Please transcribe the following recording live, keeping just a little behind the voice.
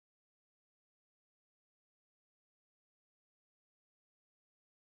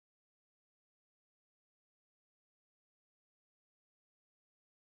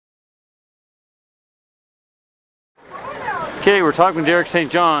Okay, we're talking with Derek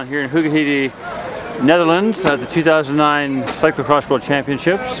StJohn here in Hugahidi, Netherlands at the 2009 Cyclocross World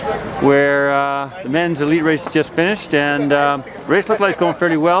Championships, where the men's elite race just finished, and the race looked like it's going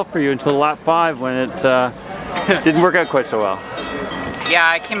fairly well for you until lap 5 when it didn't work out quite so well. Yeah,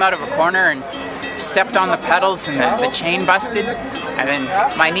 I came out of a corner and stepped on the pedals and the chain busted, and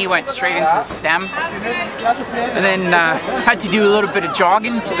then my knee went straight into the stem, and then had to do a little bit of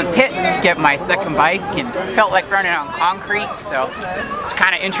jogging to the pit to get my second bike, and felt like running on concrete, so it's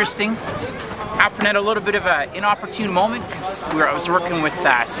kind of interesting. Happened at a little bit of an inopportune moment because I was working with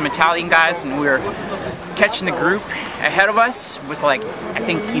some Italian guys, and we were catching the group ahead of us with like, I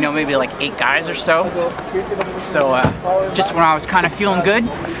think, maybe like 8 guys or so. So just when I was kind of feeling good,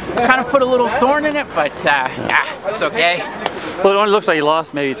 kind of put a little thorn in it, but yeah, it's okay. Well, it only looks like you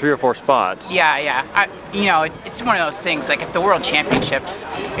lost maybe 3 or 4 spots. Yeah. It's one of those things, like at the World Championships,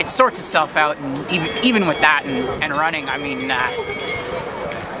 it sorts itself out, and even with that and running, I mean,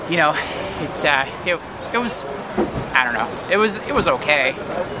 it was, I don't know, it was okay,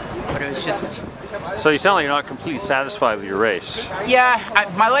 but it was just. So you sound like you're not completely satisfied with your race. Yeah,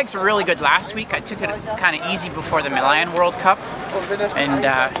 my legs were really good last week. I took it kind of easy before the Milan World Cup, and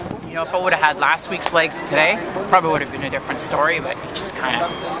if I would have had last week's legs today, probably would have been a different story. But it just kind of,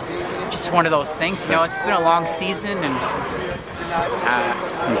 just one of those things. It's been a long season, and.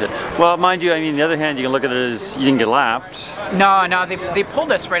 Well, mind you, I mean, on the other hand, you can look at it as you didn't get lapped. No, they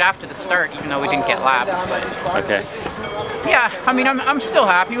pulled us right after the start, even though we didn't get lapped. But okay. Yeah, I mean, I'm still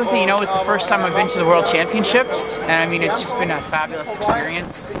happy with it. It's the first time I've been to the World Championships, and I mean, it's just been a fabulous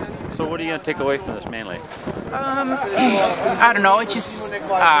experience. So what are you going to take away from this mainly? I don't know, it's just,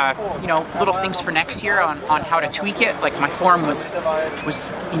 little things for next year on how to tweak it. Like my form was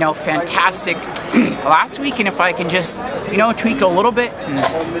fantastic last week, and if I can just, tweak it a little bit. And,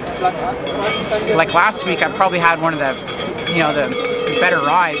 like last week, I probably had one of the, the better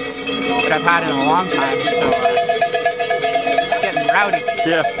rides that I've had in a long time, so it's getting rowdy.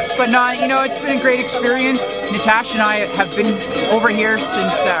 Yeah. But no, it's been a great experience. Natasha and I have been over here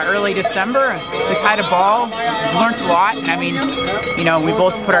since early December. We've had a ball, we've learned a lot, and I mean, we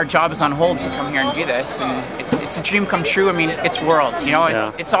both put our jobs on hold to come here and do this, and it's a dream come true. I mean, it's Worlds,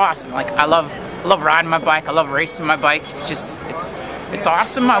 it's awesome. Like I love riding my bike, I love racing my bike. It's just, it's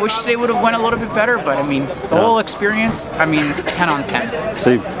awesome. I wish they would have went a little bit better, but I mean, the whole experience, I mean, it's 10 on 10.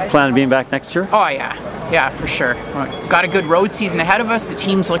 So you plan on being back next year? Oh yeah, for sure. Got a good road season ahead of us. The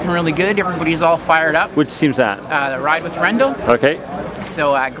team's looking really good. Everybody's all fired up. Which team's that? The Ride with Rendell. Okay.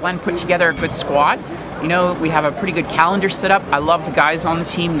 So Glenn put together a good squad. We have a pretty good calendar set up. I love the guys on the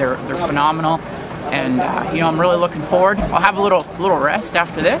team. They're phenomenal. And I'm really looking forward. I'll have a little rest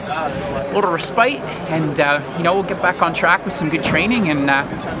after this, a little respite, and we'll get back on track with some good training. And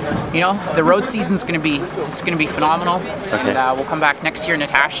the road season's going to be phenomenal. Okay. And we'll come back next year,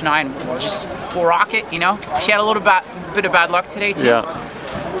 Natasha and I, and we'll rock it. She had a little bit of bad luck today too. Yeah.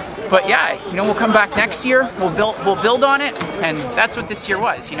 But yeah, we'll come back next year. We'll build on it, and that's what this year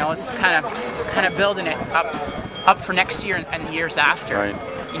was. It's kind of building it up for next year and the years after. Right.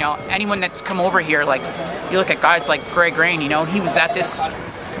 Anyone that's come over here, like you look at guys like Greg Rain, he was at this,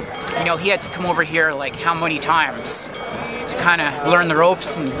 he had to come over here like how many times to kind of learn the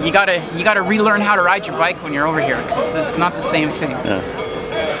ropes, and you gotta relearn how to ride your bike when you're over here, because it's not the same thing. Yeah.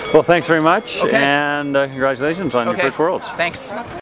 Well, thanks very much, and congratulations on your first Worlds. Thanks.